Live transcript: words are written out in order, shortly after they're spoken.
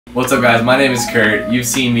What's up guys, my name is Kurt. You've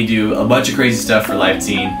seen me do a bunch of crazy stuff for Life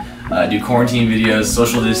Teen. Do quarantine videos,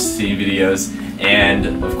 social distancing videos,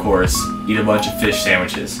 and of course, eat a bunch of fish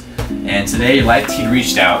sandwiches. And today Life Teen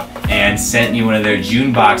reached out and sent me one of their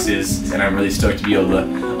June boxes, and I'm really stoked to be able to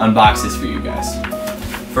unbox this for you guys.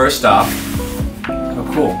 First off,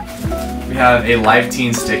 oh cool, we have a Life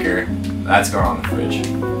Teen sticker. That's going on the fridge.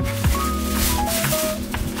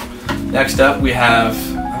 Next up we have,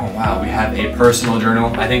 oh wow, we have a personal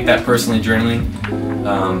journal. I think that personally journaling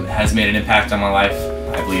has made an impact on my life.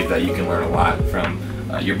 I believe that you can learn a lot from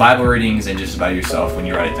your Bible readings and just about yourself when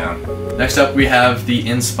you write it down. Next up we have the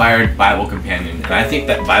Inspired Bible Companion. And I think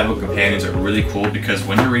that Bible companions are really cool because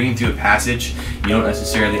when you're reading through a passage, you don't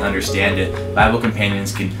necessarily understand it. Bible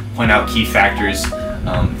companions can point out key factors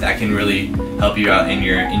that can really help you out in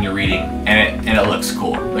your reading, and it looks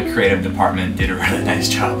cool. The creative department did a really nice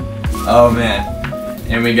job. Oh man.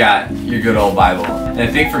 And we got your good old Bible. And the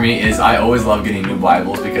thing for me is I always love getting new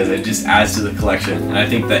Bibles because it just adds to the collection. And I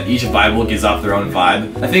think that each Bible gives off their own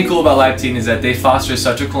vibe. The thing cool about Life Teen is that they foster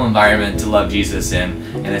such a cool environment to love Jesus in.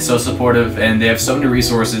 And they're so supportive, and they have so many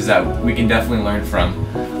resources that we can definitely learn from.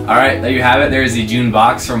 Alright, there you have it. There's the June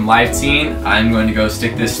box from Life Teen. I'm going to go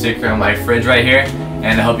stick this sticker on my fridge right here.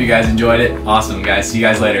 And I hope you guys enjoyed it. Awesome guys. See you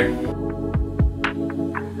guys later.